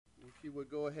If you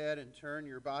would go ahead and turn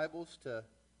your Bibles to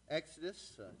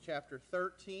Exodus chapter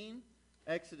 13.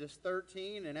 Exodus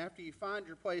 13, and after you find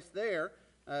your place there,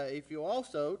 if you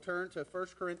also turn to 1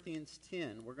 Corinthians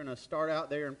 10. We're going to start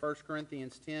out there in 1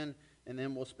 Corinthians 10, and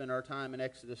then we'll spend our time in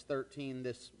Exodus 13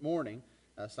 this morning.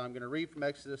 So I'm going to read from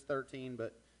Exodus 13,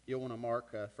 but you'll want to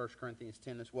mark 1 Corinthians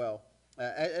 10 as well.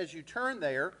 As you turn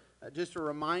there, just a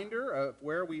reminder of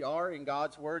where we are in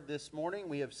God's Word this morning.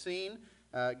 We have seen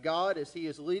God as He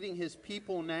is leading His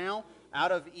people now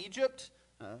out of Egypt.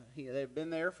 They've been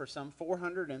there for some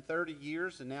 430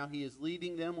 years, and now He is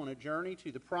leading them on a journey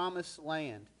to the promised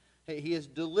land. He has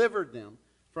delivered them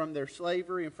from their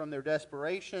slavery and from their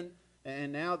desperation,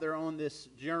 and now they're on this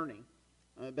journey.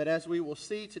 But as we will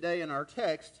see today in our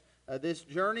text, this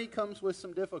journey comes with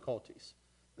some difficulties.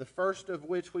 The first of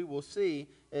which we will see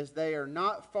is they are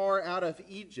not far out of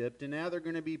Egypt, and now they're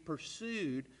going to be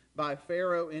pursued by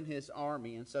Pharaoh and his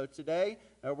army. And so today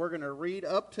we're going to read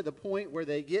up to the point where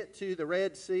they get to the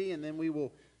Red Sea, and then we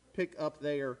will pick up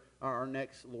there our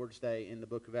next Lord's Day in the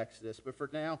book of Exodus. But for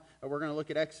now, we're going to look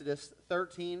at Exodus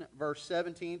 13, verse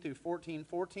 17 through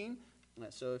 14:14.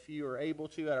 So if you are able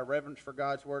to, out of reverence for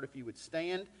God's Word, if you would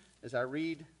stand as I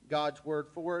read God's Word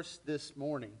for us this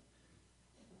morning.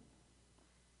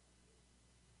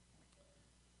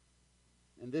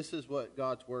 And this is what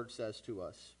God's Word says to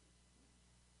us.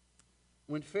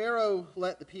 When Pharaoh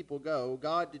let the people go,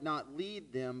 God did not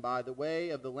lead them by the way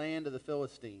of the land of the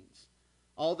Philistines,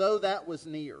 although that was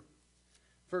near.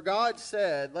 For God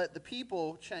said, least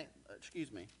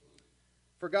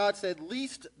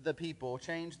the people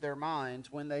change their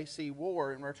minds when they see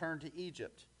war and return to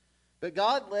Egypt. But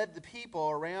God led the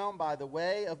people around by the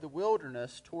way of the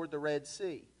wilderness toward the Red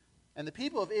Sea. And the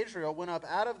people of Israel went up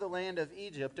out of the land of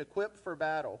Egypt equipped for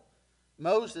battle.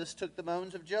 Moses took the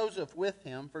bones of Joseph with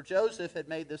him, for Joseph had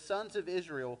made the sons of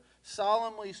Israel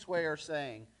solemnly swear,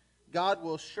 saying, God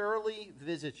will surely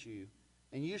visit you,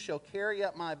 and you shall carry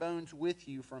up my bones with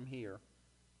you from here.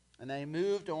 And they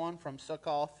moved on from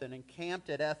Succoth and encamped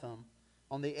at Etham,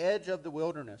 on the edge of the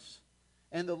wilderness.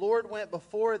 And the Lord went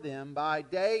before them by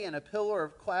day in a pillar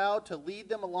of cloud to lead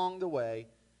them along the way,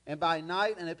 and by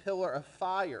night in a pillar of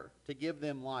fire to give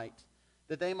them light,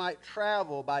 that they might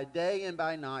travel by day and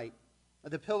by night.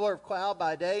 The pillar of cloud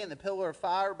by day and the pillar of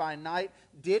fire by night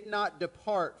did not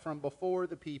depart from before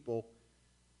the people.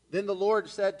 Then the Lord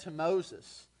said to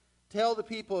Moses, tell the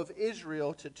people of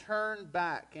Israel to turn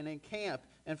back and encamp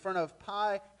in front of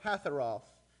Pi-hahiroth,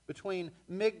 between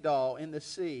Migdol and the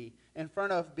sea, in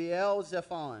front of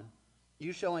Baal-zephon.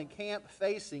 You shall encamp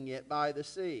facing it by the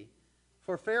sea.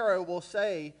 For Pharaoh will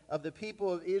say of the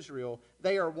people of Israel,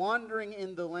 they are wandering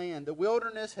in the land. The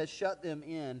wilderness has shut them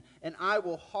in, and I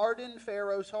will harden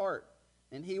Pharaoh's heart,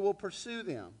 and he will pursue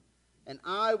them. And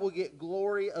I will get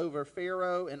glory over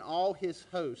Pharaoh and all his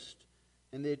host,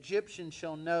 and the Egyptians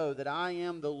shall know that I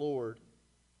am the Lord.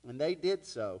 And they did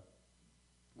so.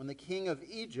 When the king of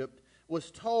Egypt was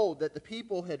told that the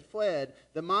people had fled,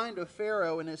 the mind of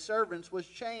Pharaoh and his servants was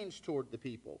changed toward the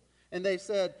people. And they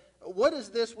said, what is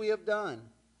this we have done,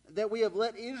 that we have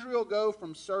let Israel go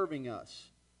from serving us?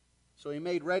 So he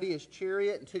made ready his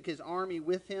chariot and took his army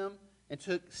with him, and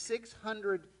took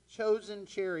 600 chosen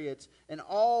chariots and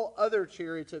all other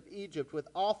chariots of Egypt with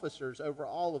officers over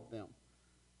all of them.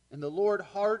 And the Lord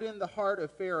hardened the heart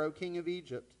of Pharaoh, king of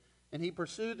Egypt, and he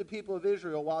pursued the people of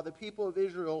Israel while the people of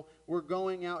Israel were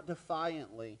going out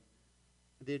defiantly.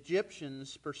 The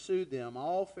Egyptians pursued them,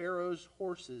 all Pharaoh's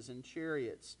horses and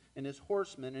chariots, and his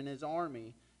horsemen and his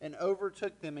army, and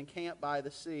overtook them and camped by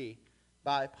the sea,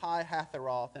 by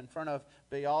Pi-hahiroth, in front of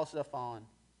Baal-zephon.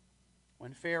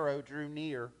 When Pharaoh drew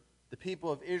near, the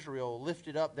people of Israel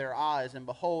lifted up their eyes, and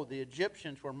behold, the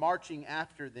Egyptians were marching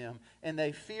after them, and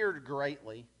they feared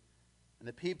greatly. And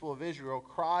the people of Israel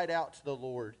cried out to the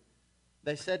Lord.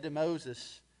 They said to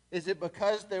Moses, is it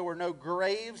because there were no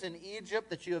graves in Egypt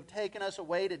that you have taken us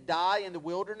away to die in the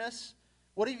wilderness?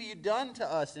 What have you done to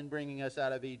us in bringing us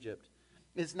out of Egypt?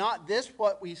 Is not this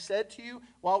what we said to you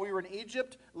while we were in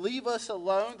Egypt? Leave us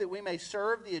alone that we may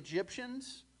serve the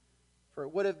Egyptians? For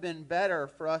it would have been better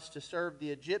for us to serve the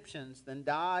Egyptians than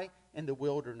die in the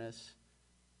wilderness.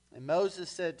 And Moses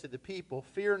said to the people,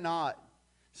 fear not,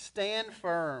 stand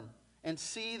firm, and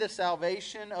see the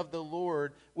salvation of the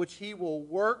Lord, which he will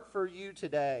work for you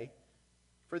today.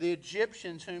 For the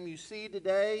Egyptians whom you see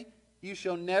today, you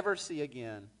shall never see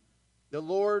again. The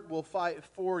Lord will fight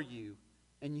for you,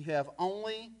 and you have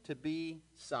only to be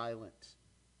silent.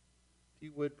 If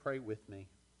you would pray with me.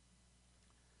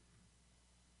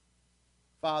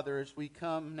 Father, as we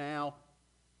come now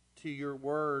to your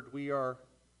word, we are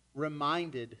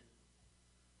reminded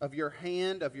of your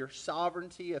hand, of your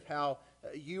sovereignty, of how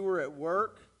you were at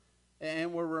work.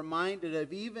 And we're reminded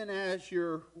of even as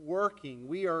you're working,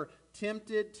 we are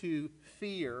tempted to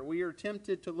fear. We are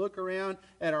tempted to look around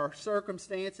at our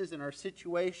circumstances and our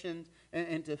situations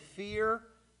and to fear.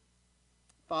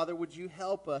 Father, would you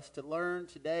help us to learn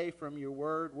today from your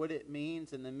word what it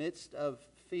means in the midst of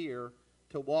fear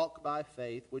to walk by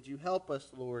faith? Would you help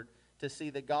us, Lord, to see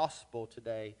the gospel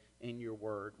today in your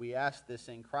word? We ask this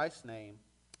in Christ's name.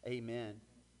 Amen.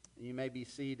 You may be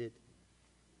seated.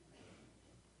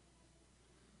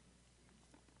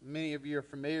 Many of you are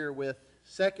familiar with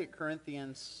 2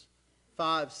 Corinthians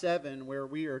 5:7, where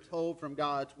we are told from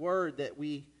God's word that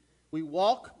we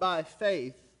walk by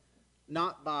faith,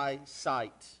 not by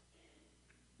sight.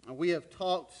 We have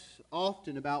talked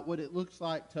often about what it looks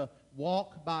like to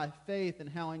walk by faith and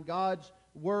how in God's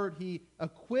word He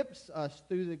equips us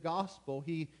through the gospel.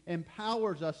 He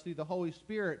empowers us through the Holy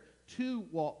Spirit to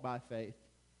walk by faith.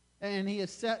 And He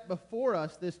has set before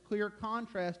us this clear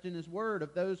contrast in His word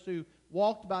of those who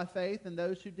walked by faith and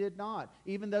those who did not.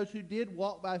 Even those who did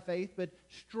walk by faith but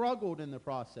struggled in the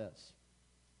process.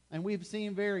 And we've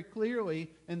seen very clearly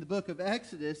in the book of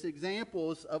Exodus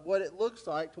examples of what it looks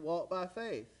like to walk by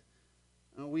faith.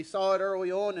 We saw it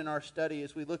early on in our study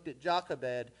as we looked at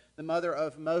Jochebed, the mother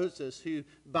of Moses, who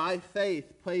by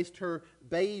faith placed her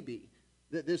baby,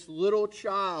 that this little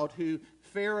child who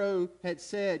Pharaoh had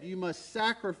said, you must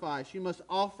sacrifice, you must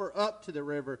offer up to the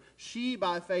river. She,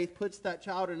 by faith, puts that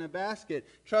child in a basket,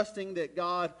 trusting that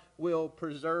God will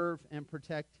preserve and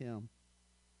protect him.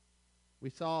 We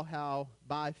saw how,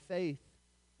 by faith,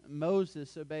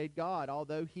 Moses obeyed God,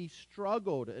 although he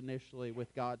struggled initially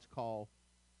with God's call.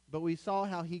 But we saw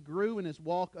how he grew in his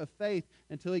walk of faith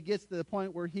until he gets to the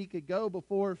point where he could go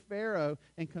before Pharaoh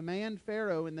and command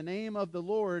Pharaoh in the name of the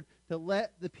Lord to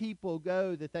let the people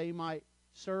go that they might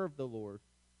serve the Lord.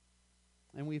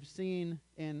 And we've seen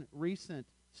in recent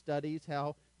studies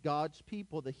how God's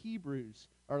people, the Hebrews,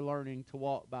 are learning to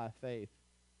walk by faith.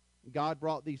 God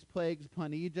brought these plagues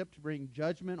upon Egypt to bring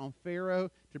judgment on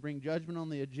Pharaoh, to bring judgment on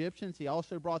the Egyptians. He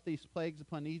also brought these plagues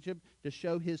upon Egypt to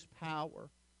show his power.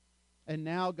 And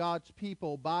now God's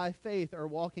people, by faith, are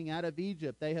walking out of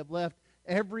Egypt. They have left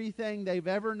everything they've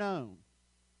ever known,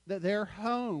 that they're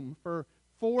home for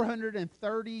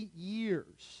 430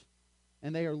 years.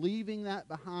 And they are leaving that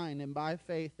behind. And by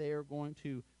faith, they are going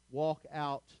to walk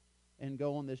out and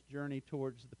go on this journey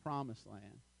towards the promised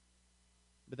land.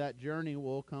 But that journey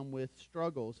will come with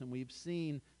struggles, and we've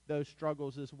seen those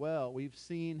struggles as well. We've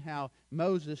seen how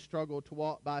Moses struggled to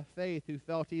walk by faith, who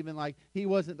felt even like he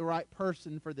wasn't the right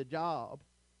person for the job.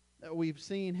 We've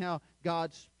seen how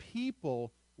God's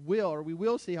people we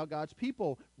will see how God's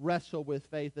people wrestle with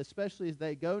faith, especially as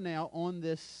they go now on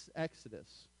this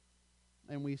Exodus.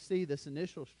 And we see this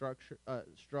initial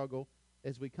struggle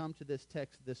as we come to this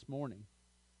text this morning.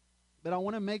 But I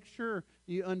want to make sure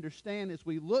you understand as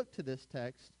we look to this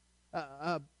text,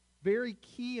 a very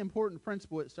key important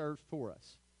principle it serves for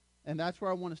us. And that's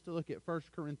where I want us to look at 1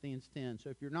 Corinthians 10. So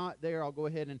if you're not there, I'll go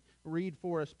ahead and read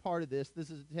for us part of this. This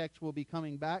is a text we'll be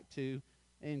coming back to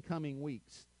in coming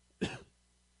weeks.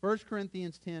 1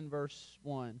 Corinthians 10, verse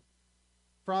 1.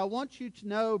 For I want you to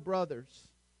know, brothers,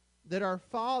 that our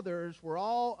fathers were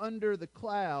all under the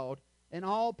cloud and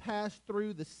all passed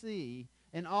through the sea,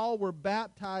 and all were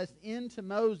baptized into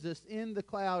Moses in the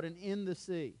cloud and in the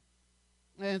sea.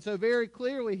 And so very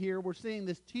clearly here we're seeing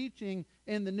this teaching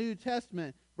in the New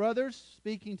Testament. Brothers,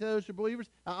 speaking to those who are believers,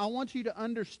 I want you to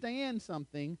understand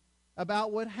something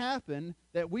about what happened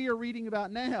that we are reading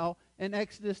about now in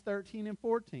Exodus 13 and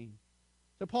 14.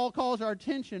 So Paul calls our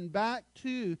attention back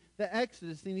to the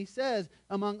Exodus, and he says,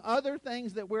 among other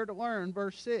things that we're to learn,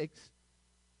 verse 6,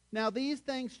 now these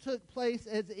things took place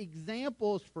as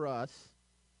examples for us,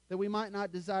 that we might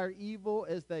not desire evil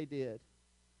as they did.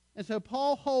 And so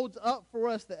Paul holds up for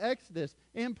us the Exodus.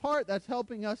 In part, that's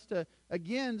helping us to,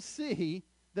 again, see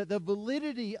that the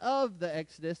validity of the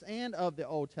Exodus and of the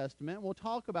Old Testament, we'll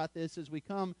talk about this as we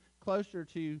come closer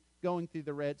to going through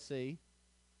the Red Sea,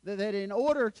 that in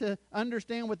order to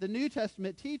understand what the New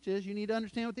Testament teaches, you need to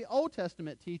understand what the Old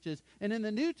Testament teaches. And in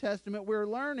the New Testament, we're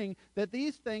learning that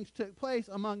these things took place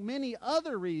among many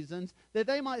other reasons that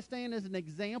they might stand as an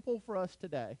example for us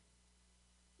today.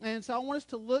 And so I want us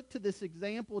to look to this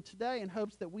example today in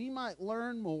hopes that we might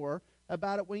learn more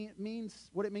about what it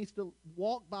means to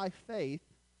walk by faith,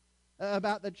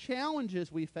 about the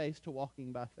challenges we face to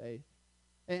walking by faith,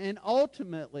 and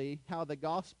ultimately how the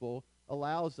gospel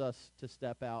allows us to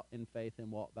step out in faith and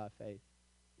walk by faith.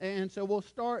 And so we'll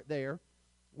start there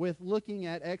with looking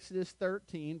at Exodus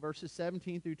 13, verses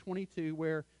 17 through 22,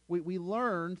 where we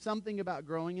learn something about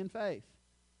growing in faith.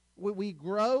 We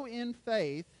grow in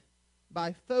faith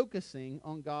by focusing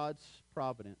on God's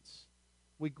providence.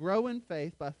 We grow in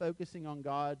faith by focusing on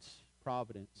God's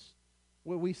providence.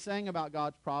 We sang about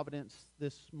God's providence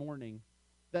this morning.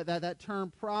 That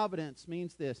term providence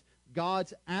means this: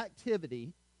 God's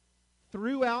activity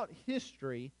throughout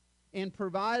history in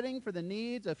providing for the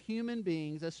needs of human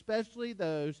beings, especially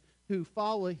those who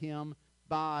follow him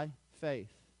by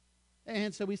faith.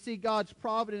 And so we see God's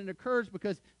providence occurs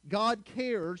because God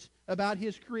cares about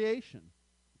his creation.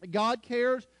 God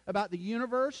cares about the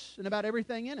universe and about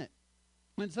everything in it.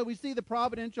 And so we see the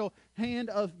providential hand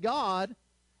of God,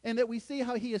 and that we see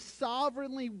how he is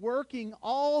sovereignly working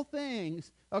all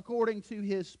things according to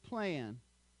his plan,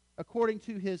 according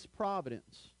to his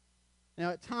providence. Now,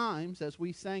 at times, as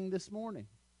we sang this morning,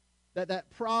 that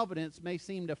providence may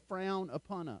seem to frown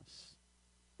upon us.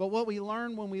 But what we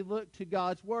learn when we look to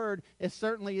God's word is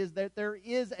that there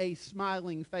is a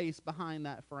smiling face behind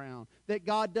that frown. That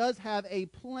God does have a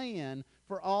plan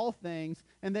for all things,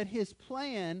 and that his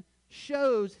plan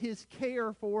shows his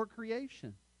care for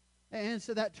creation. And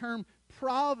so that term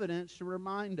providence should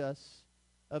remind us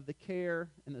of the care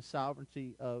and the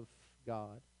sovereignty of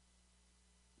God.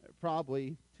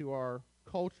 Probably to our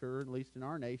culture, at least in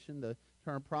our nation, the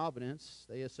term providence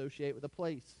they associate with a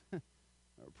place.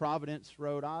 Providence,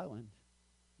 Rhode Island.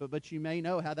 But you may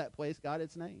know how that place got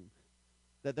its name.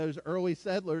 That those early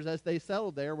settlers, as they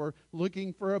settled there, were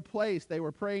looking for a place. They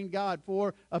were praying God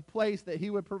for a place that he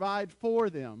would provide for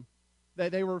them.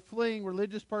 That they were fleeing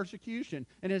religious persecution.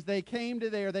 And as they came to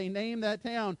there, they named that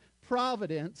town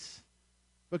Providence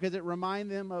because it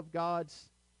reminded them of God's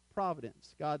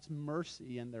providence, God's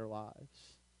mercy in their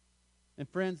lives. And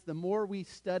friends, the more we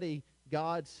study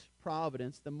God's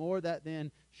providence, the more that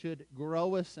then should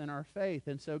grow us in our faith.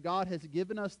 And so God has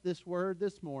given us this word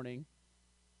this morning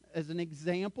as an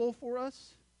example for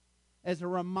us, as a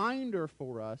reminder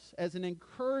for us, as an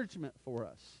encouragement for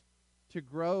us to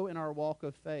grow in our walk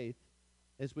of faith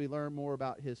as we learn more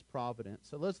about his providence.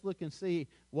 So let's look and see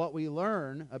what we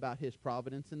learn about his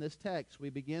providence in this text.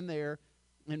 We begin there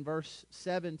in verse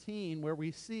 17, where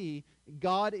we see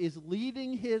God is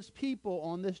leading his people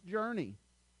on this journey.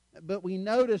 But we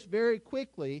notice very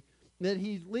quickly that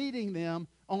he's leading them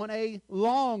on a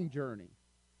long journey.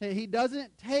 He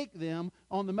doesn't take them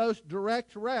on the most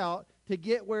direct route to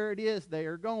get where it is they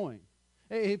are going.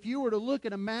 If you were to look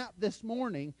at a map this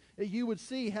morning, you would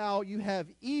see how you have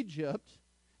Egypt,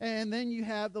 and then you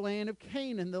have the land of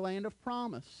Canaan, the land of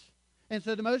promise. And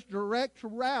so the most direct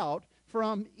route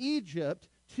from Egypt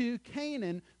to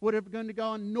Canaan would have going to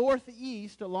go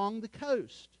northeast along the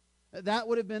coast. That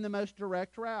would have been the most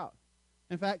direct route.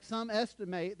 In fact, some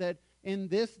estimate that in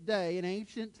this day, in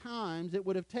ancient times, it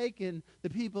would have taken the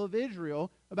people of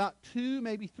Israel about 2,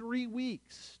 maybe 3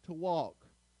 weeks to walk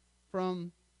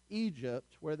from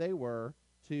Egypt, where they were,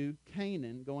 to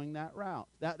Canaan going that route.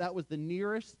 That was the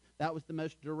nearest, that was the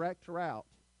most direct route.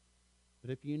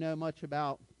 But if you know much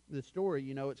about the story,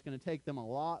 you know it's going to take them a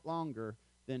lot longer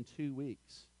than 2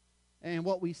 weeks. And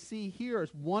what we see here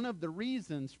is one of the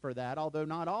reasons for that, although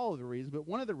not all of the reasons, but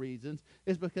one of the reasons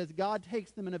is because God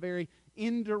takes them in a very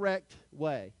indirect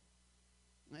way.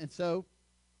 And so,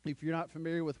 if you're not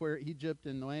familiar with where Egypt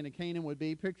and the land of Canaan would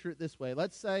be, picture it this way.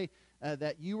 Let's say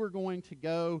that you were going to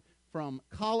go from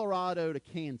Colorado to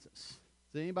Kansas.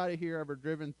 Has anybody here ever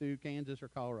driven through Kansas or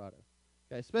Colorado?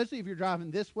 Okay, especially if you're driving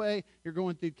this way, you're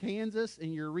going through Kansas,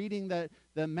 and you're reading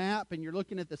the map, and you're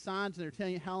looking at the signs, and they're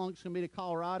telling you how long it's going to be to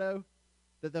Colorado.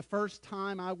 That the first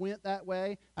time I went that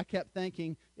way, I kept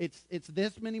thinking, it's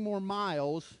this many more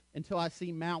miles until I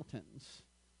see mountains,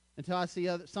 until I see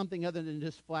something other than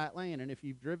just flat land. And if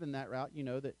you've driven that route, you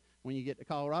know that when you get to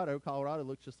Colorado, Colorado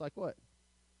looks just like what?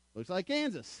 Looks like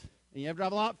Kansas. And you have to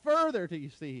drive a lot further till you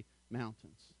see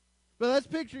mountains. But let's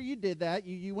picture you did that.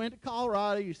 You went to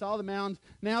Colorado, you saw the mountains.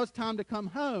 Now it's time to come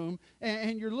home,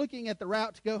 and you're looking at the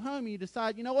route to go home, and you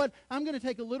decide, you know what, I'm going to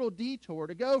take a little detour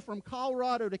to go from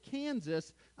Colorado to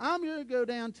Kansas. I'm going to go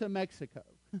down to Mexico.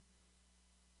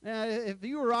 Now, if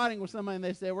you were riding with somebody and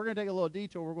they said, we're going to take a little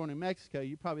detour, we're going to Mexico,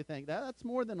 you probably think, that's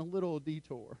more than a little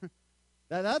detour.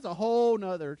 That's a whole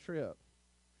nother trip.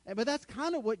 But that's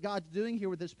kind of what God's doing here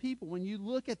with his people. When you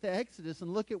look at the Exodus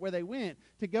and look at where they went,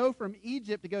 to go from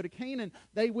Egypt to go to Canaan,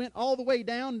 they went all the way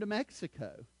down to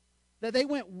Mexico. That they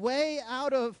went way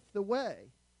out of the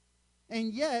way.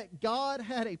 And yet, God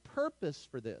had a purpose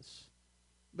for this.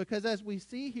 Because as we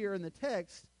see here in the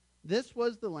text, this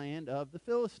was the land of the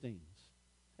Philistines.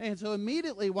 And so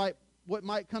immediately what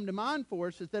might come to mind for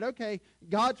us is that, okay,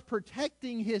 God's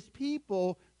protecting his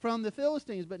people from the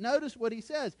Philistines. But notice what he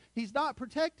says. He's not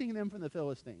protecting them from the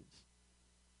Philistines.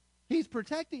 He's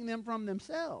protecting them from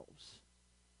themselves.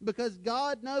 Because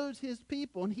God knows his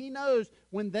people, and he knows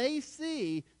when they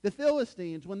see the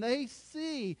Philistines, when they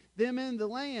see them in the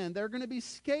land, they're going to be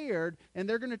scared, and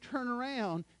they're going to turn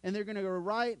around, and they're going to go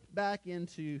right back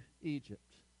into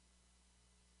Egypt.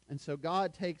 And so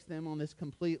God takes them on this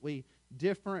completely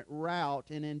different route,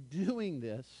 and in doing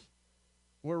this,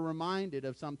 we're reminded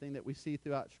of something that we see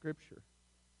throughout Scripture.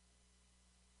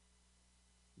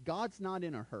 God's not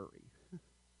in a hurry.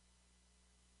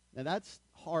 Now that's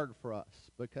hard for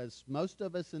us because most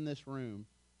of us in this room,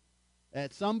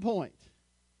 at some point,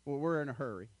 where we're in a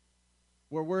hurry,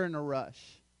 where we're in a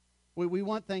rush, we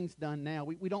want things done now.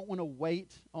 We don't want to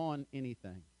wait on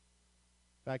anything.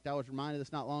 In fact, I was reminded of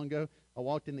this not long ago. I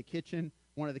walked in the kitchen.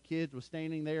 One of the kids was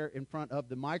standing there in front of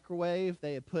the microwave.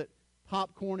 They had put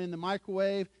popcorn in the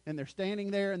microwave, and they're standing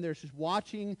there, and they're just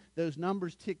watching those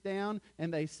numbers tick down,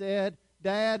 and they said,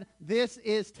 "Dad, this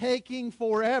is taking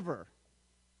forever."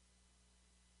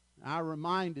 I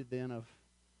reminded then of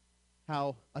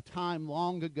how a time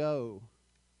long ago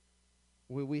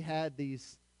where we had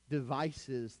these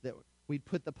devices that we'd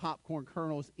put the popcorn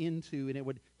kernels into, and it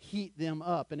would heat them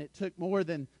up, and it took more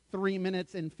than 3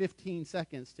 minutes and 15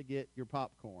 seconds to get your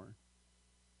popcorn.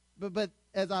 But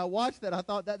as I watched that, I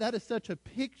thought that is such a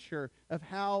picture of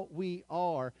how we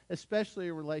are, especially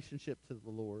in relationship to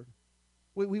the Lord.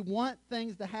 We want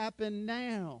things to happen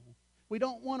now. We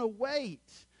don't want to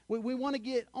wait. We want to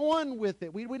get on with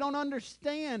it. We don't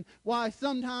understand why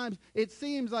sometimes it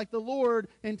seems like the Lord,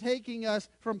 in taking us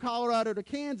from Colorado to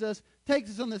Kansas,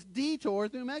 takes us on this detour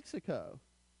through Mexico.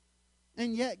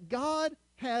 And yet God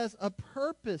has a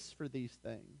purpose for these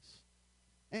things.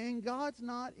 And God's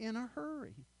not in a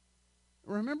hurry.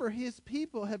 Remember, his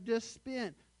people have just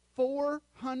spent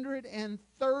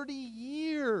 430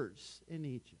 years in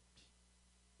Egypt.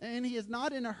 And he is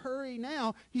not in a hurry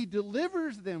now. He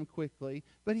delivers them quickly,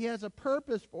 but he has a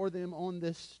purpose for them on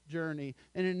this journey.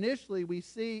 And initially we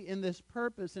see in this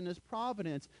purpose, in his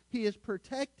providence, he is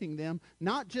protecting them,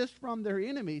 not just from their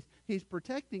enemies, he's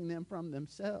protecting them from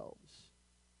themselves.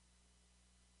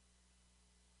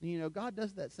 You know, God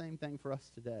does that same thing for us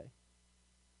today.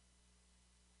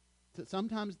 So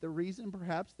sometimes the reason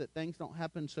perhaps that things don't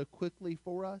happen so quickly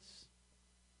for us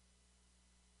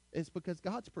is because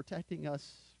God's protecting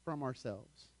us from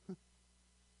ourselves.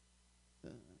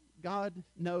 God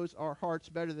knows our hearts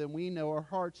better than we know our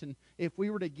hearts, and if we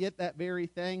were to get that very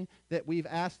thing that we've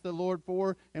asked the Lord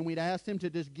for, and we'd asked him to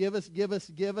just give us,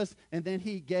 and then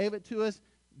he gave it to us,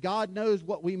 God knows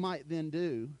what we might then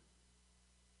do.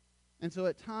 And so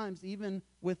at times, even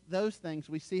with those things,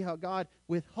 we see how God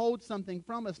withholds something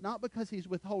from us, not because he's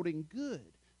withholding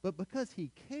good, but because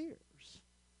he cares.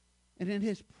 And in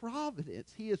his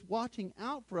providence, he is watching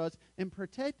out for us and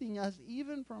protecting us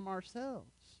even from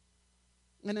ourselves.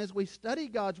 And as we study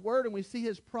God's word and we see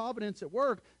his providence at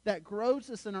work, that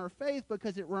grows us in our faith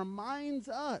because it reminds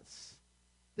us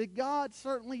that God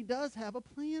certainly does have a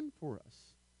plan for us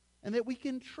and that we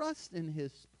can trust in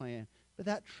his plan. But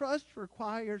that trust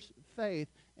requires faith,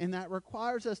 and that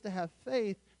requires us to have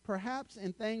faith perhaps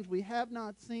in things we have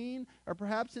not seen, or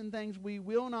perhaps in things we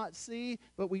will not see,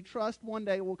 but we trust one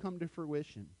day will come to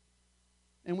fruition.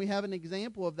 And we have an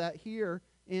example of that here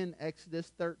in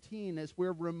Exodus 13 as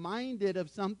we're reminded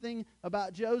of something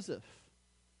about Joseph.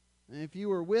 And if you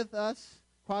were with us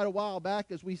quite a while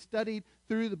back as we studied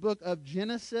through the book of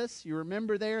Genesis, you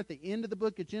remember there at the end of the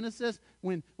book of Genesis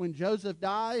when Joseph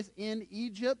dies in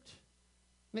Egypt,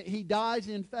 he dies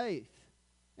in faith.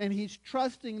 And he's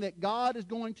trusting that God is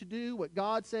going to do what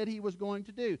God said he was going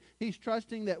to do. He's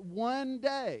trusting that one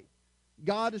day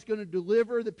God is going to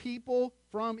deliver the people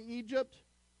from Egypt,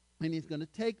 and he's going to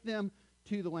take them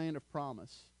to the land of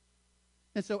promise.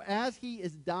 And so as he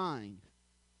is dying,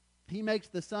 he makes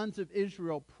the sons of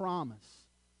Israel promise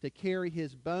to carry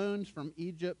his bones from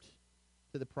Egypt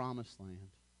to the promised land.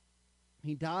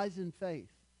 He dies in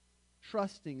faith,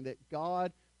 trusting that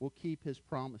God will keep his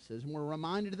promises. And we're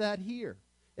reminded of that here,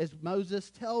 as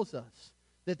Moses tells us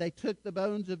that they took the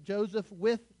bones of Joseph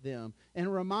with them,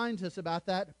 and reminds us about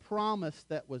that promise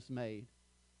that was made,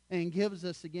 and gives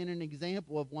us again an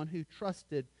example of one who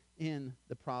trusted in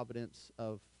the providence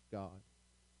of God.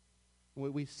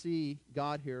 We see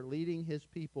God here leading his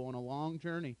people on a long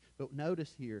journey, but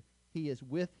notice here, he is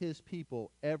with his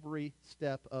people every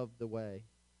step of the way.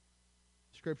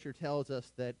 Scripture tells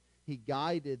us that he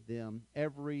guided them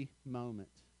every moment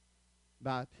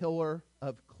by a pillar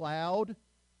of cloud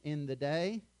in the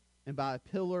day and by a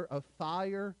pillar of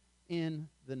fire in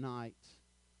the night.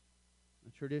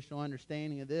 The traditional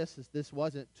understanding of this is this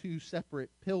wasn't two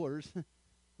separate pillars,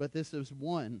 but this is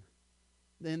one.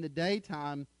 In the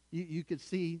daytime, you could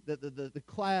see the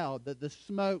cloud, the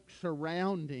smoke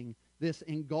surrounding this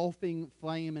engulfing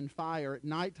flame and fire. At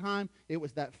nighttime, it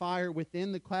was that fire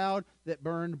within the cloud that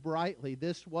burned brightly.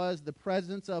 This was the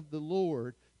presence of the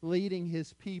Lord leading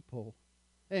his people.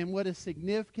 And what is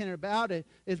significant about it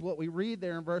is what we read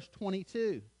there in verse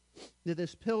 22. That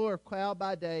this pillar of cloud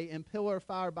by day and pillar of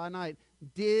fire by night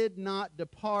did not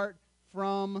depart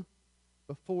from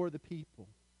before the people.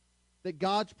 That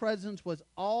God's presence was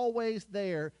always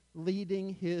there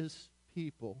leading his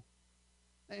people.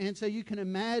 And so you can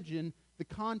imagine the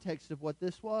context of what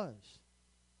this was.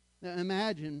 Now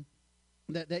imagine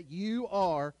that you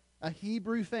are a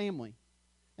Hebrew family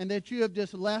and that you have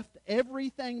just left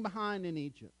everything behind in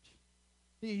Egypt.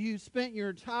 You spent your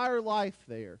entire life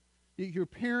there. Your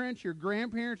parents, your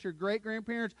grandparents, your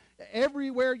great-grandparents,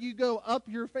 everywhere you go up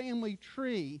your family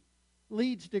tree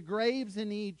leads to graves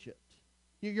in Egypt.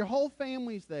 Your whole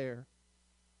family's there.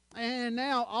 And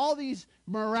now all these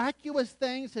miraculous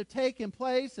things have taken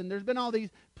place, and there's been all these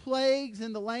plagues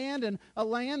in the land, and a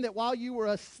land that while you were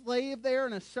a slave there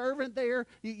and a servant there,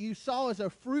 you saw as a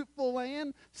fruitful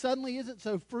land, suddenly isn't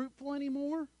so fruitful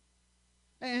anymore.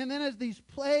 And then as these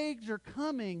plagues are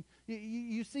coming,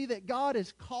 you see that God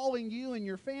is calling you and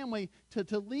your family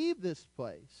to leave this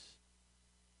place.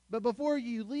 But before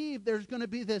you leave, there's going to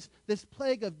be this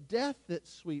plague of death that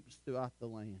sweeps throughout the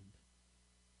land.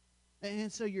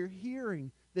 And so you're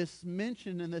hearing this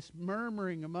mention and this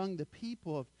murmuring among the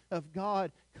people of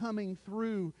God coming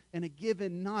through in a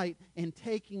given night and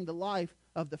taking the life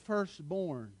of the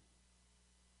firstborn.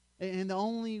 And the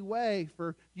only way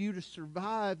for you to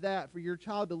survive that, for your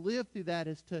child to live through that,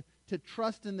 is to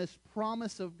trust in this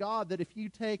promise of God that if you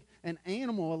take an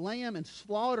animal, a lamb, and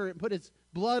slaughter it and put its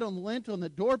blood on the lintel and the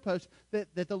doorpost,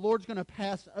 that the Lord's going to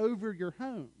pass over your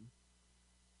home.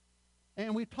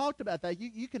 And we've talked about that.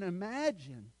 You can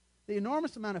imagine the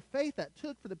enormous amount of faith that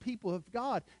took for the people of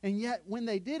God. And yet when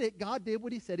they did it, God did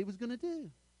what he said he was going to do.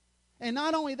 And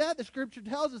not only that, the scripture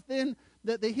tells us then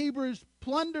that the Hebrews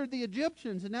plundered the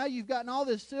Egyptians. And now you've gotten all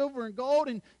this silver and gold,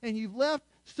 and you've left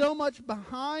so much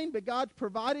behind, but God's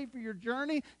provided for your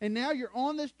journey. And now you're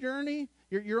on this journey.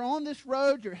 You're on this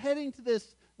road. You're heading to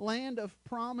this land of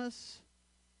promise.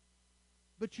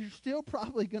 But you're still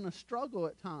probably going to struggle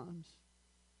at times.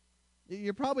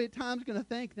 You're probably at times going to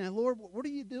think, now, Lord, what are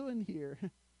you doing here?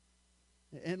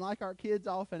 And like our kids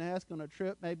often ask on a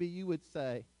trip, maybe you would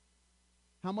say,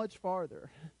 how much farther?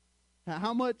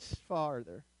 How much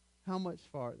farther? How much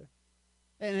farther?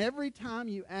 And every time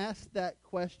you ask that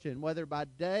question, whether by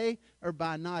day or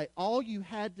by night, all you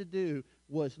had to do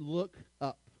was look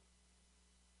up.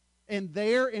 And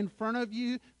there in front of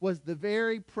you was the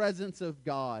very presence of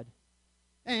God.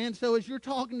 And so as you're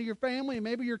talking to your family, and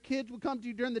maybe your kids will come to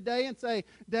you during the day and say,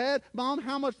 Dad, Mom,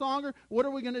 how much longer? What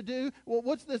are we going to do? Well,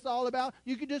 what's this all about?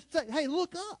 You could just say, hey,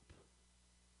 look up.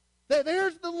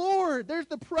 There's the Lord. There's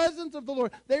the presence of the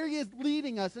Lord. There he is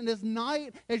leading us. And this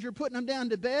night, as you're putting them down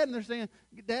to bed, and they're saying,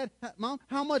 Dad, Mom,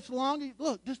 how much longer?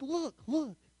 Look, just look.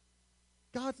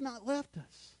 God's not left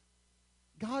us.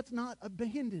 God's not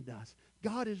abandoned us.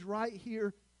 God is right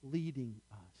here leading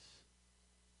us.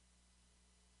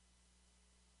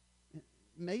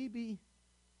 Maybe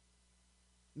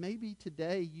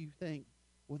today you think,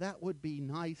 well, that would be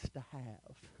nice to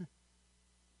have.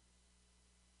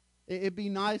 It'd be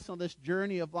nice on this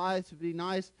journey of life. It'd be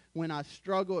nice when I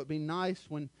struggle. It'd be nice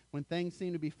when things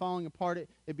seem to be falling apart.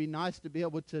 It'd be nice to be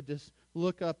able to just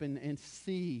look up and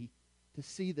see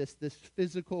this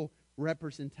physical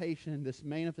representation, this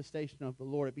manifestation of the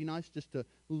Lord. It'd be nice just to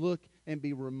look and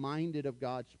be reminded of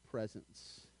God's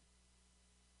presence.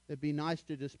 It'd be nice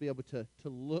to just be able to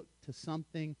look to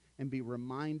something and be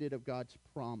reminded of God's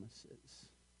promises.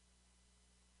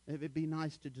 It'd be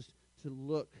nice to just to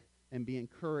look and be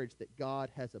encouraged that God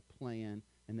has a plan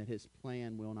and that his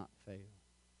plan will not fail.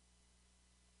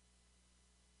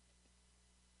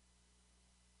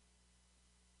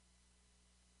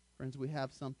 Friends, we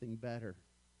have something better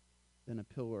than a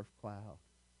pillar of cloud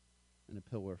and a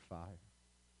pillar of fire.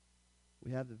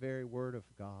 We have the very word of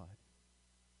God.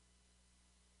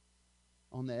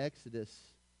 On the Exodus,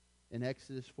 in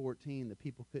Exodus 14, the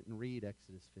people couldn't read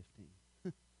Exodus 15.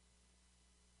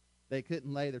 They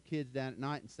couldn't lay their kids down at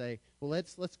night and say, well,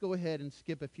 let's go ahead and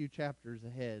skip a few chapters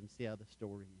ahead and see how the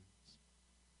story ends.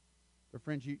 But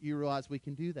friends, you realize we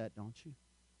can do that, don't you?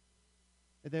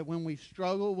 That when we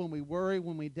struggle, when we worry,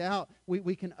 when we doubt,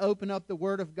 we can open up the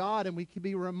Word of God and we can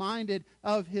be reminded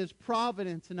of his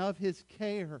providence and of his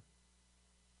care.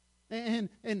 And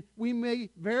we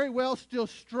may very well still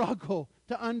struggle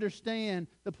to understand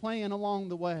the plan along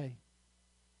the way,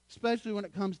 especially when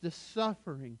it comes to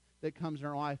suffering, that comes in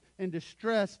our life, and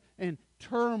distress and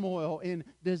turmoil and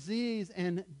disease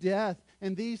and death.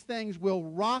 And these things will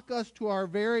rock us to our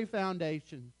very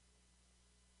foundation.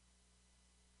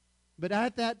 But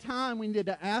at that time, we need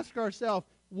to ask ourselves,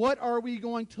 what are we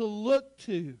going to look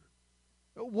to?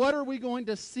 What are we going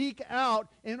to seek out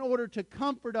in order to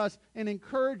comfort us and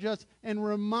encourage us and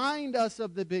remind us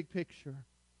of the big picture?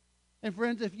 And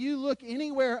friends, if you look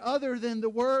anywhere other than the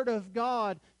Word of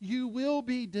God, you will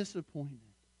be disappointed.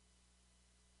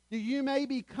 You may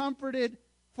be comforted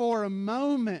for a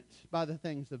moment by the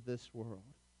things of this world,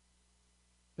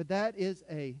 but that is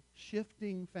a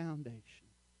shifting foundation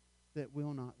that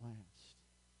will not last.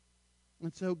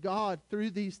 And so God,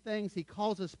 through these things, He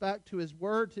calls us back to His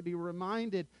Word to be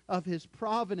reminded of His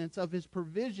providence, of His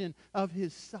provision, of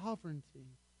His sovereignty.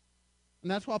 And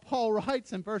that's why Paul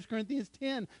writes in 1 Corinthians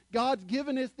 10, God's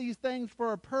given us these things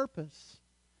for a purpose,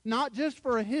 not just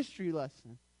for a history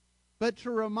lesson, but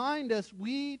to remind us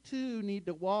we too need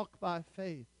to walk by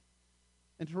faith.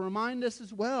 And to remind us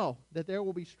as well that there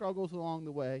will be struggles along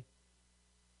the way.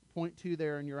 Point 2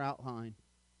 there in your outline.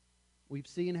 We've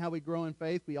seen how we grow in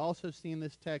faith. We also see in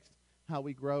this text how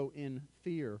we grow in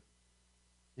fear.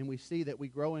 And we see that we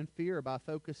grow in fear by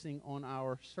focusing on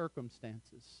our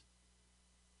circumstances.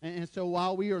 And so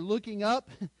while we are looking up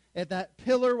at that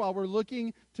pillar, while we're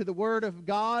looking to the Word of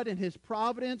God and His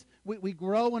providence, we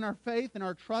grow in our faith and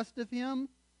our trust of Him.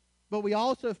 But we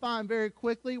also find very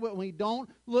quickly when we don't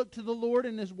look to the Lord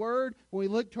and His Word, when we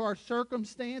look to our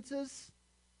circumstances,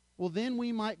 well, then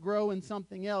we might grow in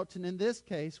something else. And in this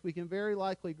case, we can very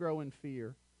likely grow in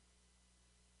fear.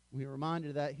 We are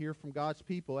reminded of that here from God's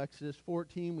people. Exodus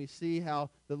 14, we see how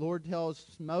the Lord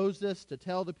tells Moses to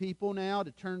tell the people now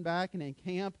to turn back and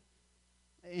encamp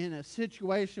in a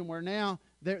situation where now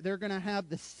they're going to have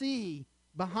the sea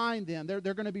behind them. They're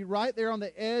going to be right there on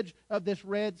the edge of this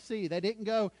Red Sea. They didn't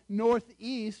go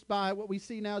northeast by what we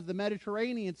see now as the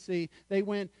Mediterranean Sea. They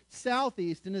went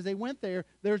southeast, and as they went there,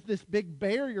 there's this big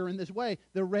barrier in this way,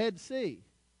 the Red Sea.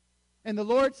 And the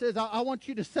Lord says, I want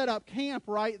you to set up camp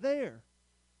right there.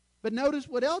 But notice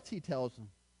what else He tells them.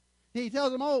 He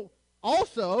tells them,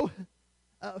 also,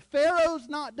 Pharaoh's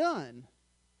not done.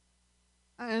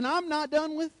 And I'm not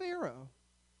done with Pharaoh.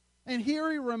 And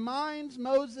here He reminds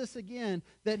Moses again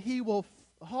that He will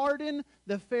harden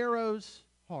the Pharaoh's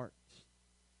heart.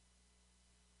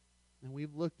 And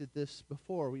we've looked at this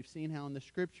before. We've seen how in the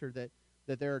Scripture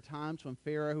that there are times when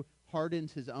Pharaoh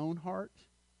hardens his own heart.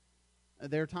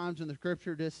 There are times when the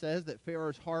Scripture just says that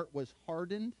Pharaoh's heart was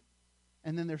hardened.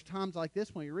 And then there's times like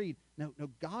this when you read, no,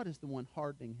 God is the one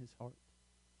hardening his heart.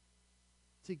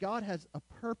 See, God has a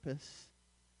purpose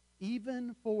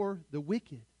even for the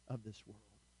wicked of this world.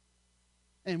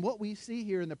 And what we see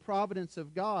here in the providence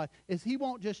of God is He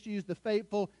won't just use the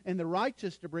faithful and the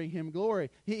righteous to bring Him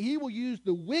glory. He will use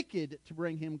the wicked to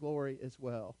bring Him glory as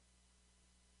well.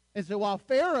 And so while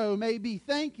Pharaoh may be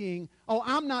thinking,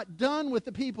 I'm not done with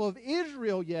the people of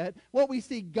Israel yet, what we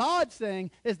see God saying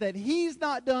is that He's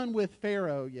not done with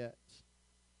Pharaoh yet.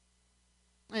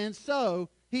 And so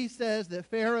He says that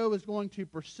Pharaoh is going to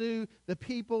pursue the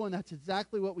people, and that's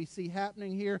exactly what we see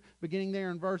happening here. Beginning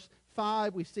there in verse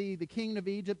 5, we see the king of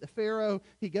Egypt, the Pharaoh.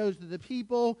 He goes to the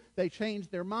people. They change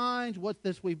their minds. What's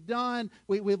this we've done?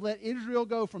 We've let Israel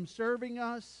go from serving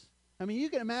us. I mean, you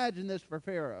can imagine this for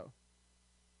Pharaoh.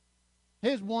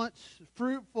 His once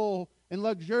fruitful and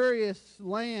luxurious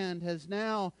land has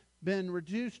now been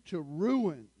reduced to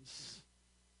ruins.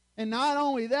 And not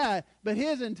only that, but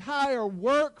his entire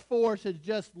workforce has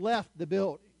just left the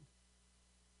building.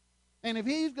 And if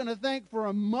he's going to think for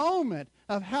a moment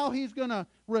of how he's going to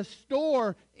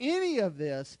restore any of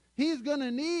this, he's going to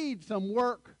need some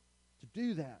work to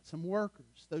do that, some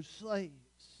workers, those slaves.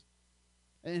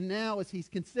 And now as he's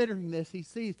considering this, he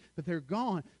sees that they're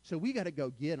gone, so we got to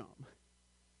go get them.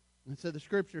 And so the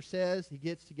Scripture says he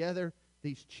gets together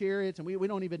these chariots, and we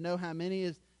don't even know how many,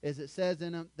 as it says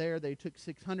in them there. They took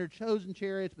 600 chosen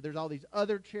chariots, but there's all these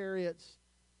other chariots.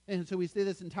 And so we see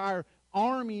this entire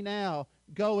army now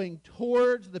going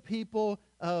towards the people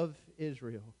of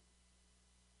Israel.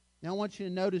 Now I want you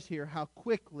to notice here how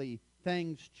quickly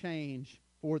things change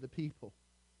for the people.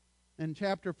 In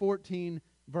chapter 14,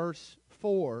 verse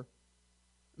 4,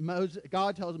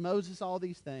 God tells Moses all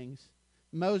these things.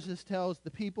 Moses tells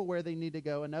the people where they need to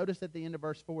go. And notice at the end of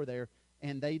verse 4 there,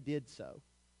 and they did so.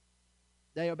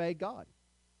 They obeyed God.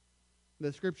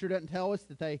 The Scripture doesn't tell us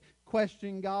that they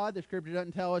questioned God. The Scripture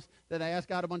doesn't tell us that they asked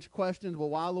God a bunch of questions.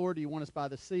 Well, why, Lord, do you want us by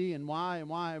the sea? And why, and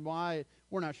why, and why?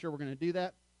 We're not sure we're going to do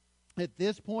that. At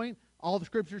this point, all the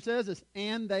Scripture says is,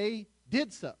 and they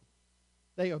did so.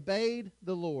 They obeyed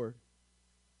the Lord.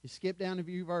 You skip down a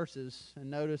few verses and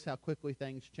notice how quickly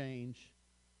things change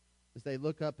as they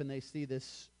look up and they see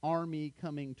this army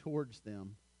coming towards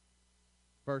them.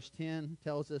 Verse 10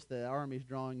 tells us the army is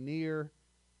drawing near,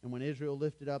 and when Israel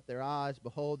lifted up their eyes,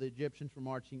 behold, the Egyptians were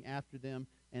marching after them,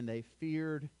 and they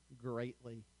feared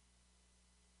greatly.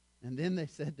 And then they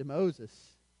said to Moses,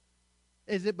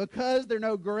 is it because there are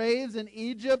no graves in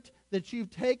Egypt that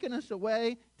you've taken us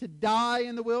away to die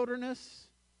in the wilderness?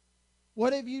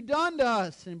 What have you done to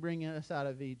us in bringing us out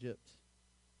of Egypt?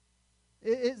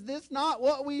 Is this not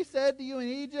what we said to you in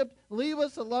Egypt? Leave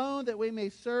us alone that we may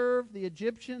serve the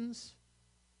Egyptians.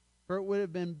 For it would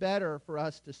have been better for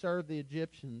us to serve the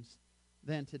Egyptians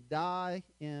than to die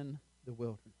in the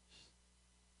wilderness.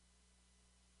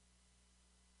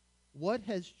 What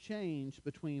has changed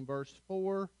between verse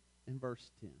 4 and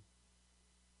verse 10?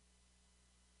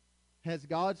 Has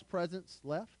God's presence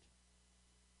left?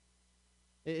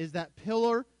 Is that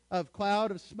pillar of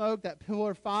cloud of smoke, that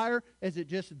pillar of fire, has it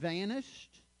just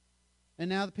vanished? And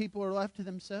now the people are left to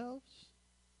themselves?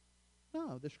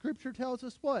 No, the Scripture tells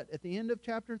us what? At the end of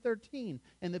chapter 13,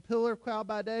 and the pillar of cloud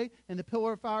by day and the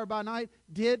pillar of fire by night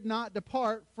did not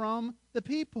depart from the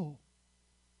people.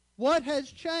 What has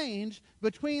changed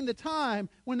between the time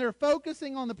when they're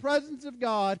focusing on the presence of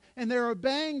God and they're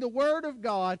obeying the Word of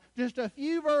God just a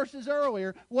few verses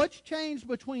earlier? What's changed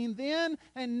between then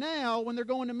and now when they're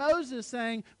going to Moses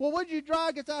saying, well, what did you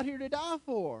drag us out here to die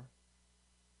for?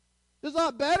 It was a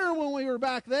lot better when we were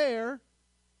back there.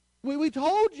 We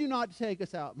told you not to take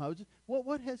us out, Moses.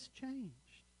 What has changed?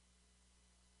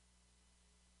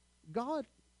 God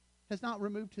has not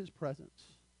removed His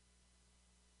presence.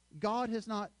 God has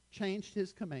not changed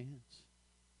His commands.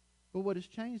 But what has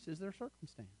changed is their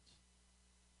circumstance.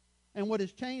 And what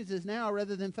has changed is now,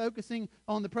 rather than focusing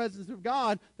on the presence of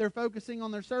God, they're focusing on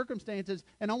their circumstances.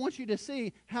 And I want you to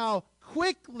see how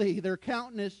quickly their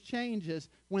countenance changes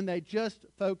when they just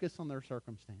focus on their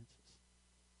circumstances.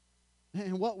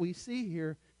 And what we see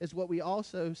here is what we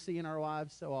also see in our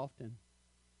lives so often.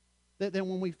 That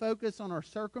when we focus on our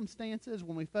circumstances,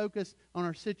 when we focus on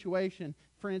our situation,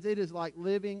 friends, it is like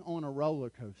living on a roller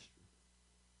coaster.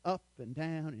 Up and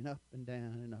down and up and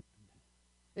down and up and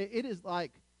down. It is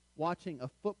like watching a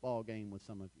football game with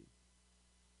some of you.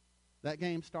 That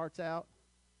game starts out,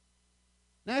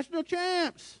 national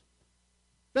champs,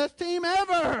 best team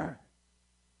ever.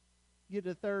 You get to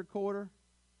the third quarter,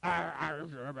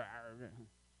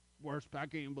 worst, I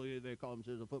can't believe they call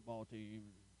themselves a football team.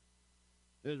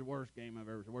 This is the worst game I've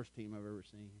ever, the worst team I've ever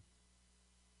seen.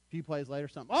 A few plays later,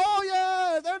 something, oh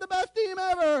yeah, they're the best team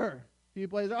ever. A few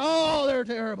plays later, oh, they're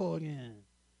terrible again.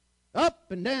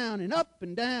 Up and down and up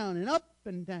and down and up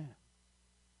and down.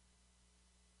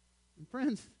 And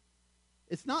friends,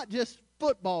 it's not just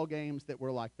football games that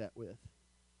we're like that with.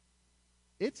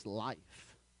 It's life.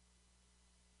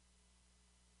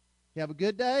 You have a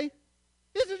good day?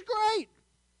 This is great.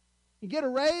 You get a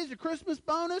raise, a Christmas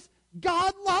bonus.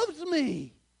 God loves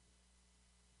me.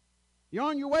 You're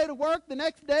on your way to work the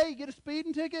next day, you get a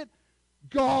speeding ticket.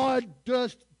 God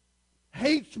just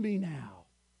hates me now.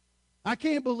 I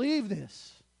can't believe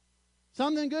this.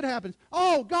 Something good happens.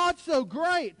 Oh, God's so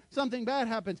great. Something bad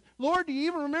happens. Lord, do you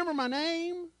even remember my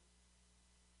name?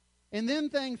 And then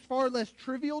things far less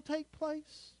trivial take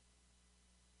place.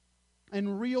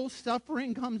 And real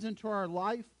suffering comes into our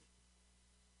life.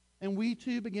 And we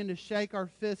too begin to shake our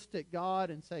fist at God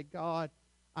and say, God,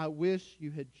 I wish you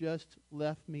had just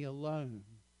left me alone.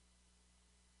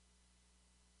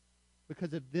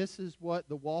 Because if this is what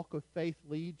the walk of faith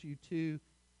leads you to,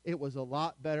 it was a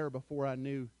lot better before I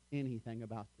knew anything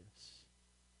about this.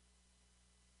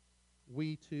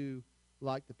 We too,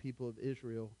 like the people of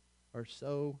Israel, are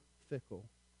so fickle.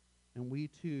 And we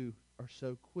too are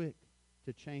so quick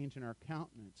to change in our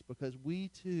countenance because we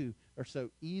too are so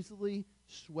easily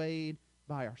swayed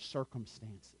by our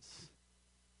circumstances.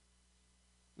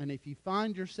 And if you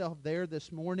find yourself there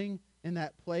this morning in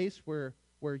that place where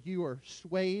you are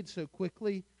swayed so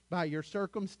quickly by your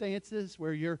circumstances,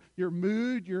 where your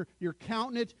mood, your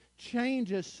countenance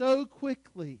changes so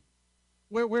quickly,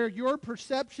 where your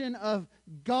perception of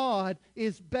God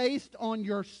is based on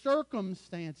your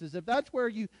circumstances, if that's where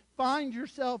you find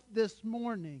yourself this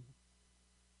morning,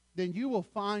 then you will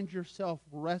find yourself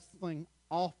wrestling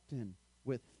often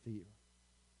with fear.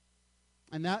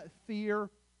 And that fear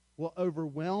will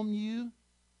overwhelm you.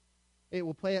 It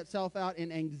will play itself out in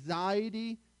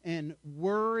anxiety and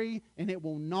worry, and it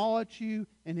will gnaw at you,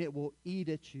 and it will eat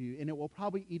at you, and it will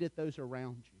probably eat at those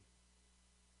around you.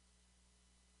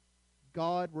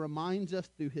 God reminds us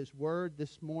through His Word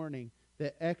this morning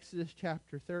that Exodus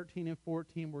chapter 13 and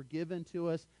 14 were given to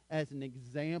us as an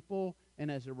example and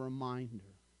as a reminder.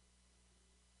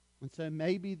 And so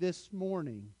maybe this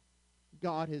morning,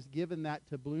 God has given that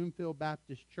to Bloomfield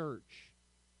Baptist Church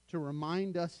to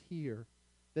remind us here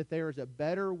that there is a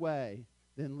better way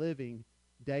than living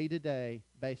day to day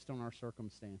based on our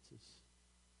circumstances.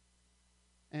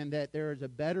 And that there is a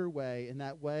better way, and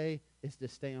that way is to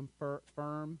stand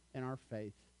firm in our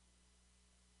faith.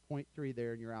 Point 3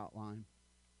 there in your outline.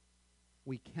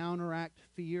 We counteract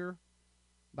fear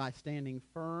by standing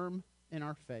firm in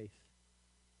our faith.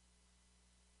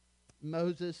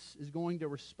 Moses is going to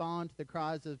respond to the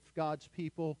cries of God's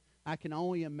people. I can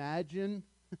only imagine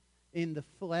in the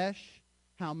flesh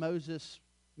how Moses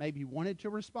maybe wanted to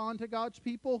respond to God's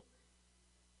people.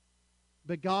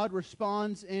 But God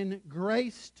responds in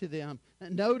grace to them.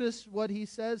 And notice what he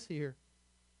says here.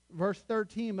 Verse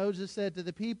 13, Moses said to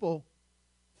the people,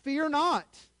 "Fear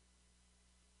not,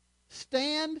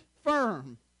 stand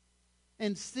firm,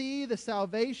 and see the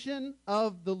salvation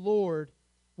of the Lord,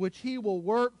 which he will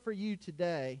work for you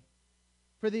today.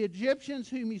 For the Egyptians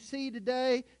whom you see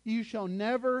today, you shall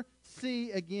never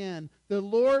see again. The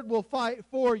Lord will fight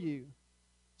for you."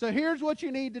 So here's what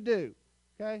you need to do.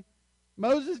 Okay?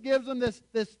 Moses gives them this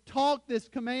talk, this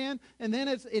command, and then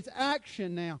it's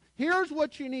action now. Here's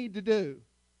what you need to do.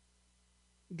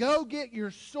 Go get your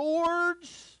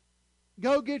swords,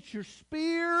 go get your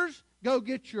spears, go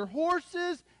get your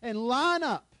horses, and line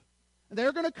up.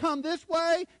 They're going to come this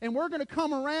way, and we're going to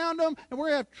come around them, and we're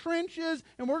going to have trenches,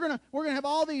 and we're going to have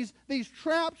all these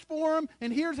traps for them,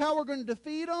 and here's how we're going to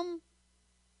defeat them.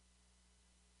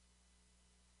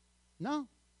 No.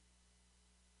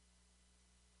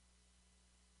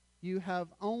 You have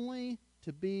only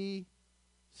to be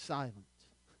silent.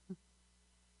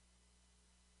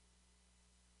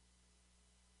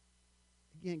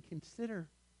 Again, consider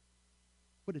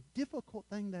what a difficult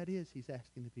thing that is he's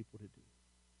asking the people to do.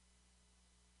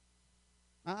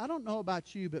 I don't know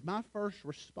about you, but my first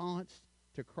response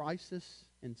to crisis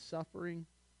and suffering,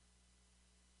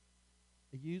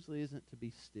 it usually isn't to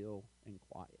be still and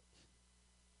quiet.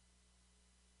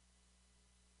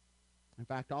 In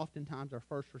fact, oftentimes our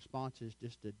first response is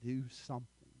just to do something,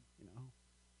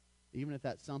 even if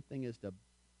that something is to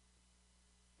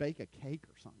bake a cake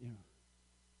or something.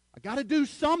 I got to do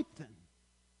something.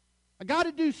 I got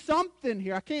to do something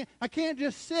here. I can't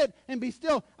just sit and be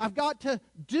still. I've got to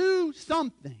do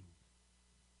something.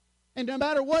 And no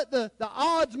matter what the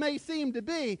odds may seem to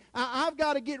be, I've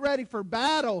got to get ready for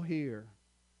battle here.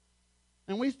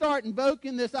 And we start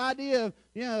invoking this idea of,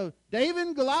 David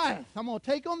and Goliath. I'm going to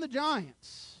take on the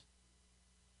giants.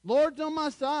 Lord's on my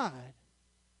side.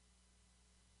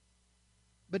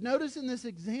 But notice in this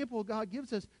example God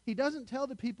gives us, he doesn't tell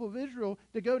the people of Israel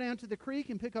to go down to the creek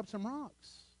and pick up some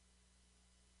rocks.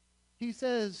 He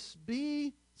says,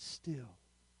 be still.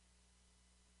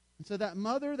 And so that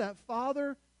mother, that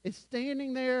father is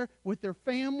standing there with their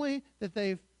family that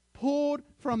they've pulled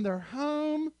from their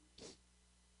home.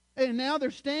 And now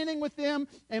they're standing with them,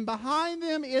 and behind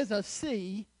them is a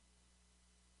sea.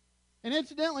 And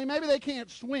incidentally, maybe they can't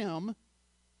swim.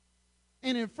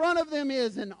 And in front of them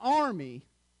is an army.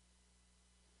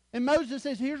 And Moses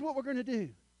says, here's what we're going to do.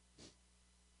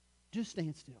 Just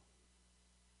stand still.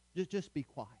 Just be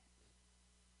quiet.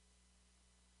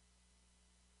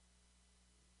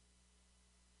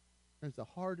 It's the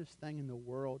hardest thing in the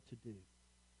world to do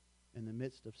in the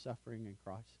midst of suffering and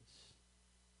crisis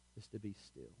is to be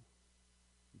still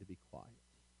and to be quiet.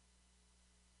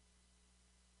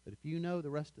 But if you know the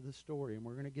rest of the story, and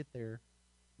we're going to get there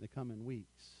in the coming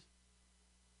weeks,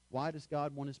 why does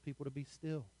God want his people to be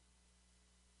still?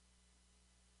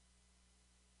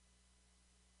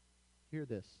 Hear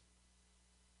this.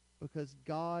 Because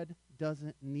God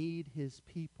doesn't need his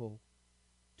people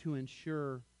to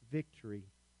ensure victory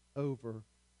over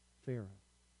Pharaoh.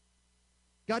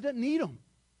 God doesn't need them.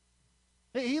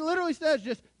 He literally says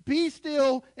just be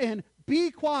still and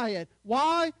be quiet.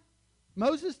 Why?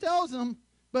 Moses tells them,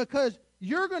 because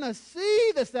you're going to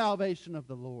see the salvation of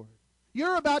the Lord.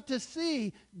 You're about to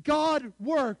see God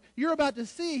work. You're about to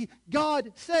see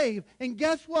God save. And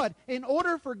guess what? In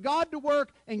order for God to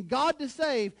work and God to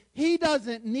save, he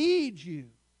doesn't need you.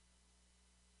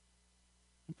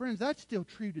 And friends, that's still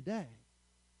true today.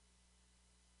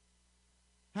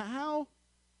 How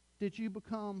did you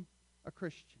become a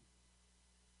Christian?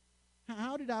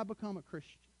 How did I become a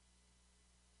Christian?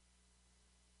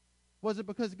 Was it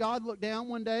because God looked down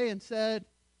one day and said,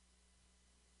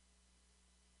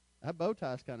 that bow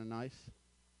tie's kind of nice.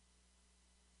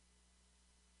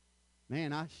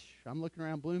 Man, I'm looking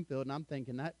around Bloomfield and I'm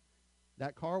thinking that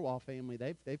Carwall family,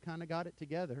 they've kind of got it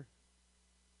together.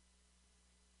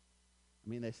 I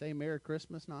mean, they say Merry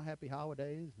Christmas, not Happy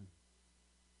Holidays. And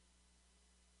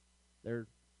they're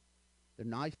they're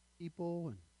nice people,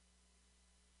 and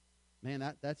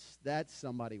man, that's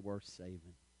somebody worth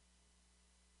saving.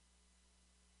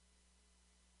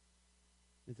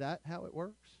 Is that how it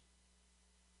works?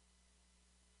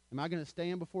 Am I going to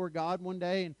stand before God one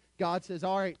day and God says,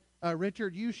 all right,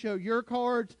 Richard, you show your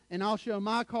cards and I'll show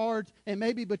my cards, and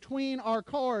maybe between our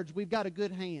cards we've got a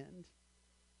good hand.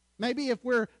 Maybe if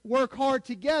we work hard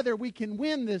together we can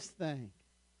win this thing.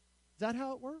 Is that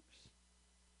how it works?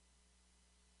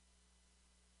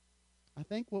 I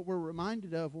think what we're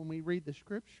reminded of when we read the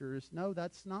Scripture is, no,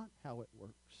 that's not how it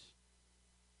works.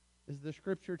 As the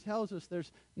Scripture tells us,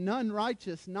 there's none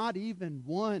righteous, not even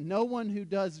one. No one who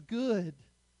does good.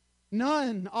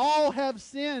 None. All have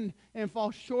sinned and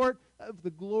fall short of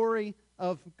the glory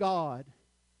of God.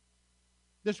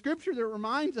 The Scripture that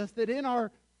reminds us that in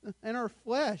our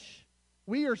flesh,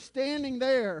 we are standing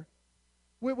there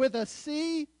with a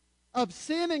sea of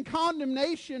sin and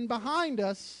condemnation behind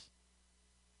us,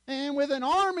 and with an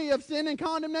army of sin and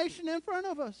condemnation in front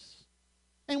of us.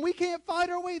 And we can't fight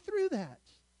our way through that.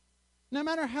 No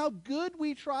matter how good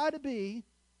we try to be,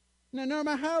 no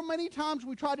matter how many times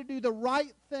we try to do the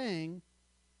right thing,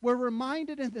 we're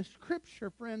reminded in the Scripture,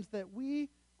 friends, that we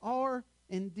are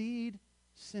indeed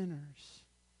sinners.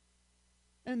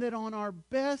 And that on our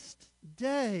best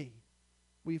day,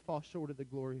 we fall short of the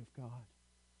glory of God.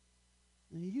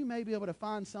 And you may be able to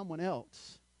find someone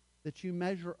else that you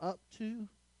measure up to.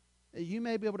 You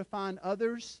may be able to find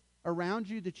others around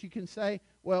you that you can say,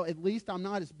 well, at least I'm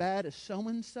not as bad as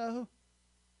so-and-so.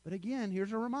 But again,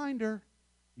 here's a reminder.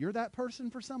 You're that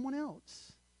person for someone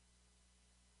else.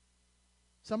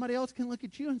 Somebody else can look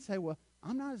at you and say, well,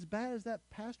 I'm not as bad as that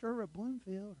pastor over at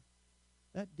Bloomfield,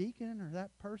 or that deacon, or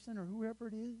that person, or whoever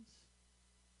it is.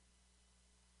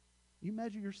 You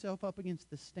measure yourself up against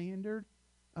the standard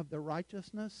of the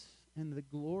righteousness and the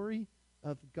glory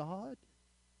of God.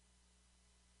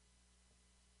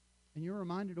 And you're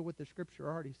reminded of what the Scripture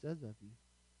already says of you.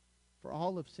 For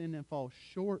all have sinned and fall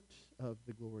short of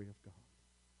the glory of God.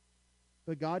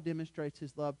 But God demonstrates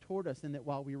His love toward us in that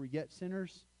while we were yet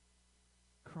sinners,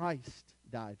 Christ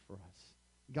died for us.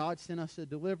 God sent us a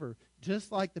deliverer.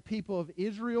 Just like the people of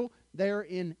Israel there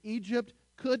in Egypt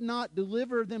could not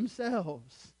deliver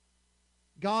themselves,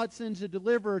 God sends a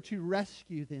deliverer to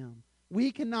rescue them.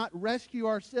 We cannot rescue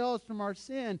ourselves from our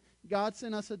sin. God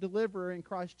sent us a deliverer in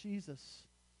Christ Jesus.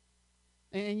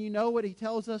 And you know what He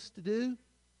tells us to do?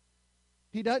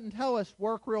 He doesn't tell us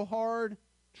work real hard,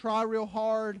 try real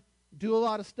hard, do a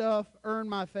lot of stuff, earn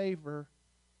my favor.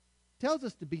 He tells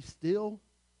us to be still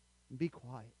and be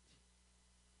quiet,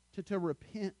 to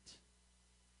repent.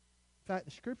 In fact,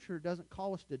 the Scripture doesn't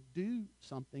call us to do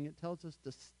something. It tells us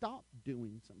to stop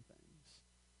doing some things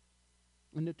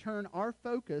and to turn our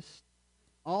focus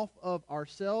off of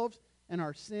ourselves and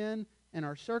our sin and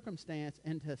our circumstance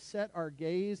and to set our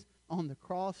gaze on the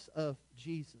cross of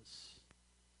Jesus.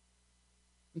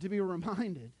 And to be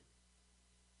reminded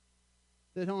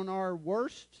that on our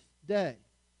worst day,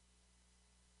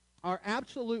 our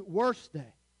absolute worst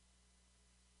day,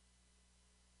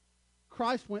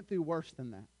 Christ went through worse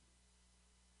than that.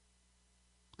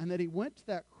 And that He went to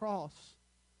that cross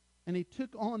and He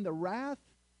took on the wrath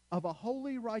of a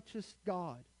holy, righteous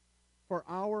God for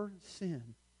our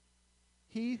sin.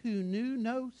 He who knew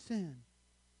no sin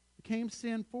became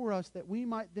sin for us that we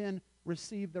might then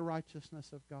receive the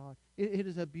righteousness of God. It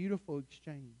is a beautiful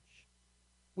exchange.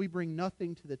 We bring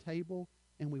nothing to the table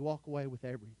and we walk away with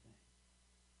everything.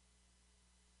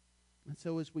 And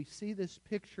so as we see this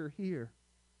picture here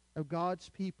of God's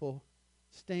people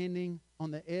standing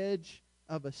on the edge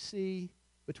of a sea,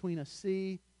 between a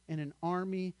sea and an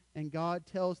army, and God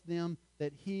tells them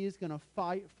that He is going to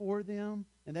fight for them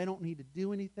and they don't need to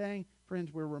do anything,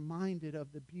 friends, we're reminded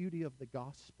of the beauty of the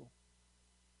gospel.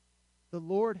 The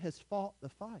Lord has fought the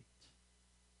fight.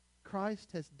 Christ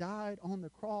has died on the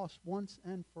cross once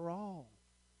and for all.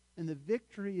 And the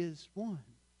victory is won.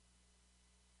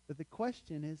 But the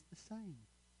question is the same.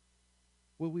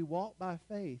 Will we walk by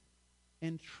faith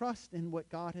and trust in what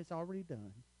God has already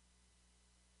done?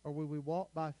 Or will we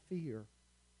walk by fear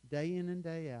day in and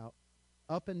day out,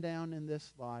 up and down in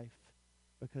this life,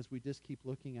 because we just keep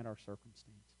looking at our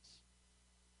circumstances?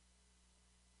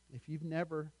 If you've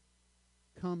never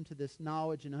come to this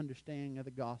knowledge and understanding of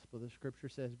the gospel, the Scripture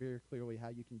says very clearly how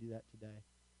you can do that today.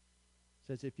 It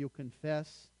says if you'll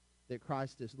confess that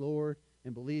Christ is Lord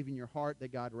and believe in your heart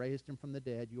that God raised Him from the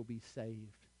dead, you'll be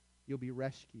saved. You'll be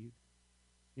rescued.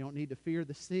 You don't need to fear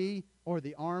the sea or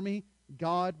the army.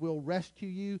 God will rescue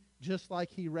you just like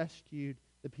He rescued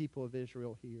the people of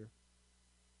Israel here.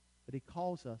 But He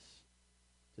calls us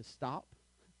to stop.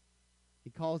 He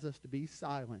calls us to be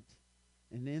silent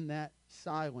And in that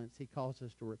silence, he calls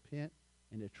us to repent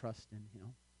and to trust in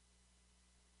him.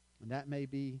 And that may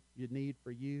be your need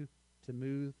for you to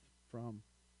move from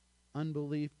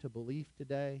unbelief to belief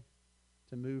today,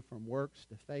 to move from works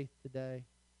to faith today.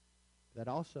 That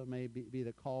also may be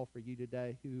the call for you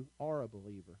today who are a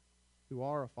believer, who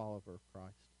are a follower of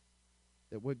Christ.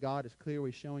 That what God is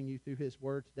clearly showing you through his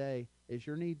word today is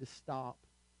your need to stop,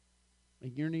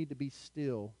 and your need to be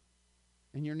still,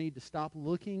 and your need to stop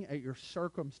looking at your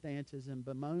circumstances and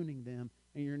bemoaning them,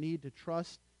 and your need to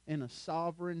trust in a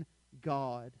sovereign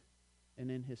God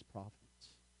and in his providence.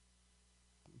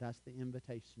 That's the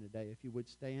invitation today. If you would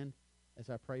stand as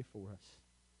I pray for us.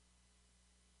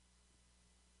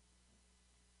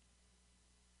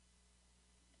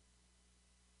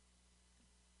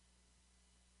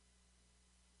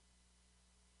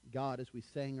 God, as we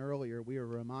sang earlier, we are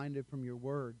reminded from your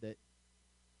word that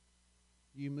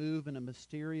you move in a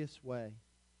mysterious way,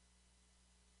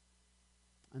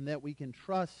 and that we can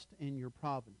trust in your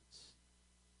providence.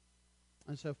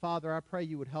 And so, Father, I pray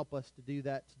you would help us to do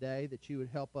that today, that you would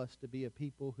help us to be a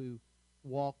people who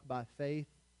walk by faith,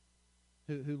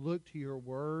 who look to your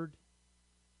word,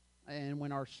 and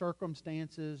when our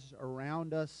circumstances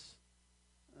around us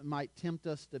might tempt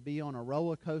us to be on a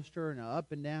roller coaster and an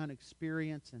up and down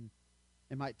experience, and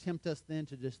it might tempt us then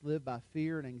to just live by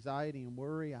fear and anxiety and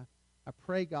worry. I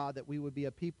pray, God, that we would be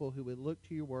a people who would look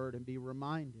to your word and be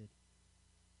reminded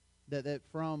that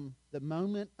from the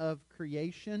moment of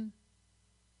creation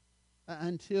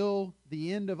until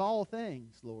the end of all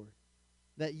things, Lord,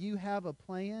 that you have a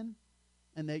plan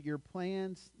and that your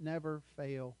plans never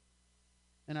fail.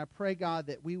 And I pray, God,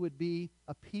 that we would be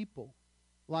a people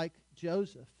like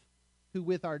Joseph, who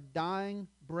with our dying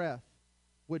breath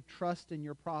would trust in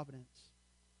your providence,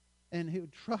 and who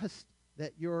would trust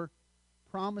that your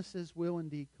promises will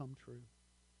indeed come true.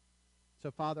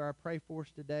 So, Father, I pray for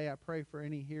us today. I pray for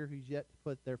any here who's yet to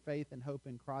put their faith and hope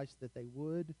in Christ that they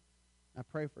would. I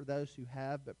pray for those who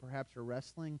have but perhaps are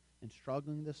wrestling and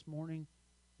struggling this morning,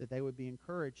 that they would be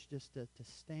encouraged just to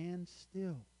stand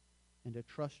still and to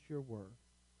trust your word.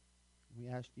 We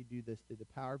ask you to do this through the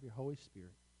power of your Holy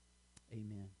Spirit.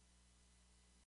 Amen.